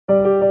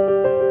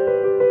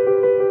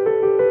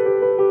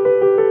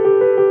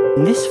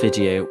In this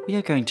video, we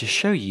are going to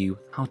show you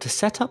how to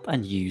set up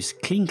and use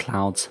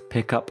CleanCloud's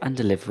pickup and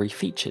delivery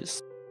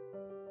features.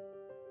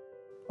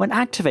 When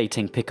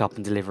activating pickup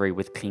and delivery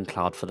with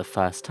CleanCloud for the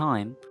first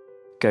time,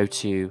 go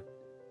to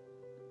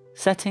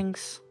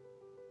Settings,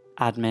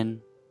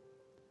 Admin,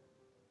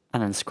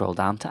 and then scroll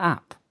down to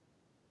App.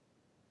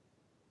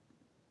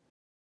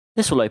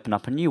 This will open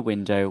up a new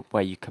window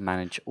where you can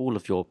manage all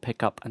of your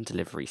pickup and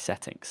delivery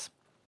settings.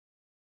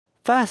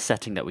 First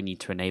setting that we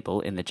need to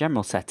enable in the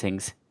general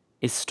settings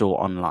is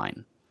Store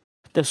Online.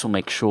 This will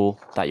make sure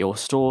that your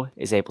store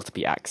is able to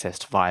be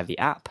accessed via the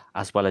app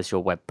as well as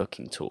your web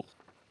booking tool.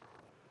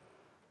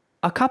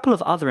 A couple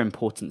of other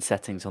important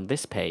settings on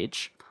this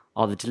page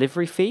are the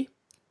delivery fee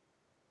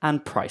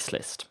and price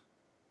list.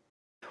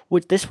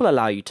 This will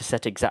allow you to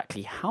set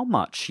exactly how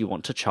much you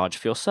want to charge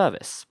for your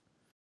service.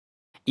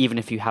 Even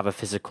if you have a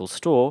physical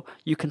store,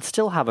 you can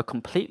still have a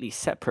completely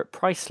separate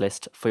price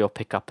list for your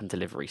pickup and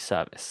delivery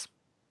service.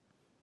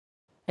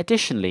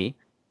 Additionally,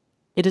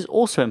 it is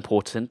also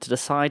important to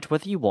decide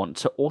whether you want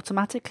to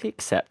automatically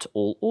accept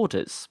all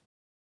orders.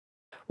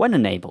 When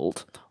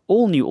enabled,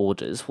 all new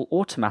orders will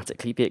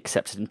automatically be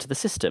accepted into the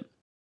system.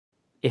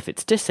 If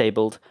it's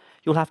disabled,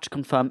 you'll have to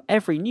confirm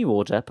every new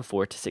order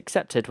before it is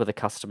accepted with a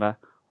customer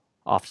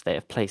after they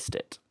have placed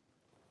it.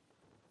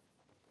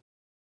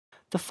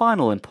 The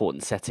final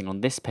important setting on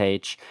this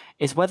page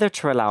is whether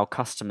to allow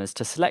customers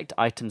to select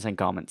items and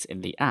garments in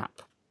the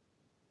app.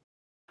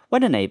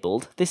 When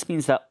enabled, this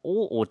means that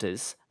all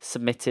orders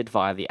submitted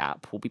via the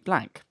app will be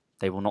blank.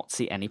 They will not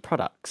see any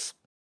products.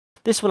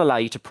 This will allow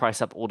you to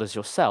price up orders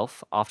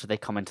yourself after they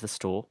come into the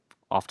store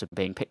after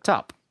being picked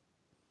up.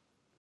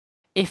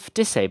 If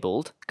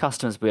disabled,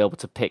 customers will be able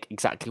to pick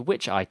exactly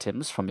which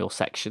items from your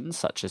sections,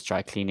 such as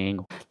dry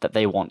cleaning, that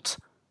they want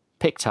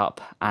picked up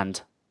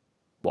and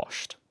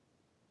washed.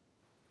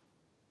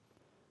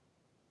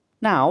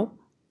 Now,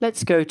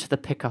 let's go to the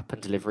pickup and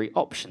delivery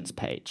options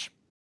page.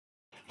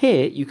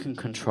 Here you can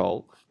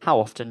control how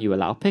often you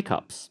allow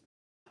pickups,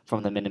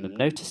 from the minimum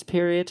notice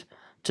period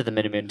to the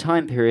minimum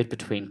time period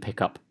between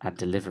pickup and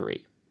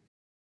delivery.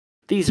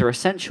 These are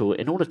essential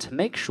in order to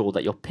make sure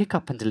that your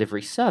pickup and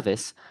delivery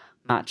service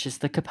matches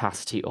the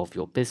capacity of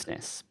your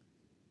business.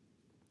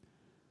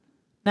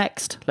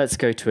 Next, let's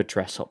go to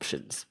address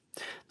options.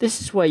 This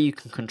is where you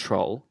can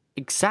control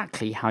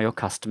exactly how your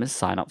customers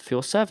sign up for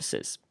your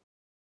services.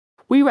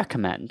 We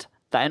recommend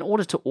that in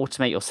order to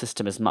automate your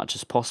system as much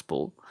as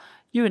possible,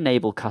 you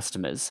enable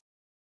customers'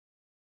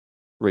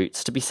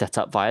 routes to be set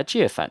up via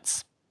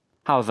geofence.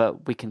 However,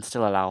 we can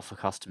still allow for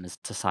customers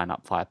to sign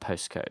up via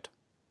postcode.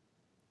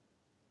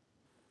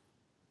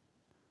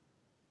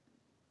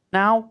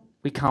 Now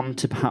we come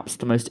to perhaps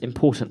the most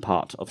important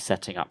part of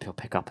setting up your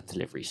pickup and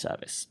delivery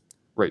service: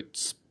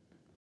 routes.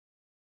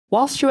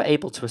 Whilst you are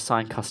able to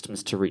assign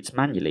customers to routes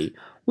manually,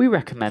 we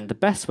recommend the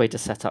best way to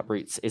set up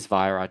routes is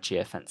via our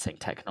geofencing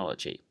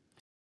technology.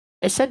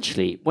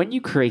 Essentially, when you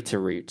create a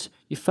route,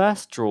 you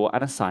first draw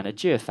and assign a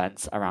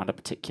geofence around a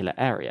particular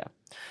area.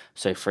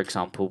 So for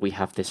example, we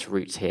have this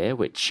route here,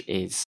 which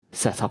is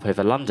set up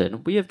over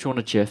London. We have drawn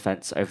a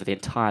geofence over the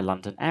entire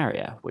London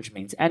area, which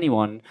means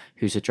anyone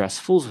whose address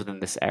falls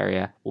within this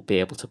area will be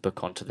able to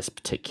book onto this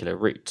particular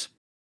route.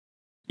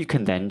 You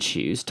can then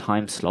choose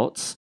time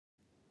slots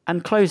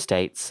and close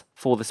dates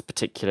for this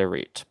particular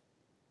route.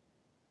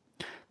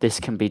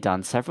 This can be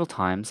done several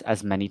times,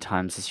 as many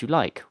times as you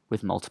like,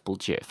 with multiple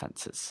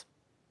geofences.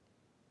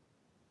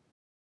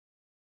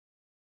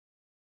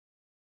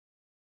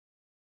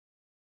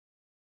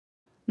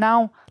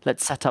 Now,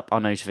 let's set up our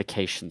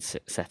notification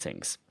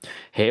settings.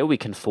 Here we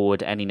can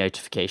forward any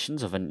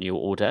notifications of a new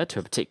order to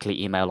a particular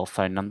email or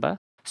phone number.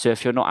 So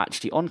if you're not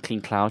actually on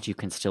CleanCloud, you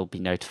can still be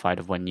notified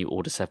of when new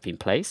orders have been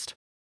placed,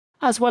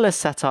 as well as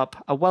set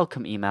up a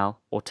welcome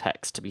email or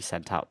text to be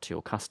sent out to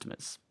your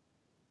customers.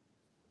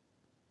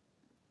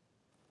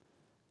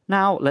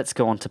 Now, let's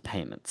go on to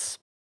payments.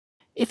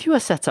 If you are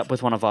set up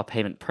with one of our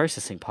payment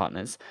processing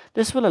partners,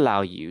 this will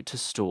allow you to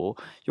store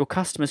your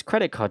customers'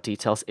 credit card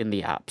details in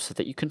the app so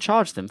that you can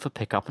charge them for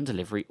pickup and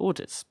delivery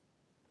orders.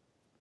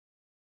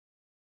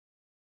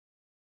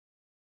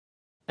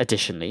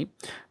 Additionally,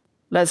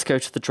 let's go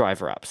to the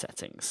driver app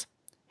settings.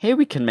 Here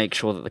we can make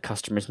sure that the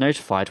customer is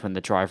notified when the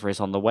driver is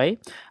on the way,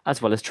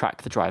 as well as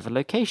track the driver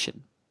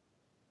location.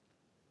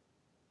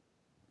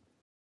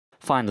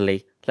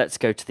 Finally, let's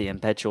go to the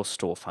Embed Your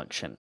Store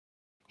function.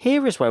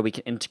 Here is where we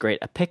can integrate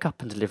a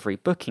pickup and delivery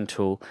booking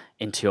tool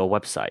into your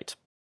website.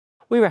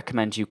 We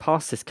recommend you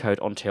pass this code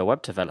onto your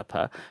web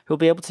developer, who will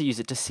be able to use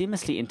it to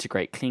seamlessly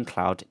integrate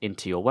CleanCloud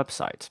into your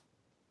website.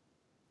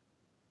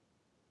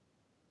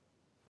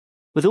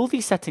 With all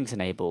these settings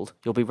enabled,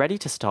 you'll be ready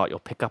to start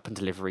your pickup and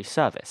delivery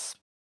service.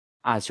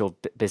 As your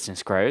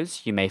business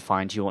grows, you may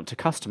find you want to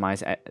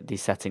customize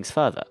these settings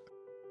further.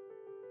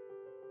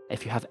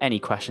 If you have any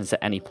questions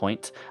at any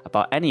point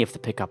about any of the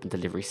pickup and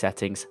delivery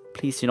settings,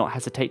 please do not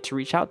hesitate to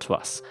reach out to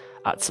us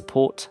at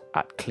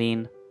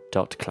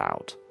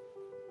support@clean.cloud.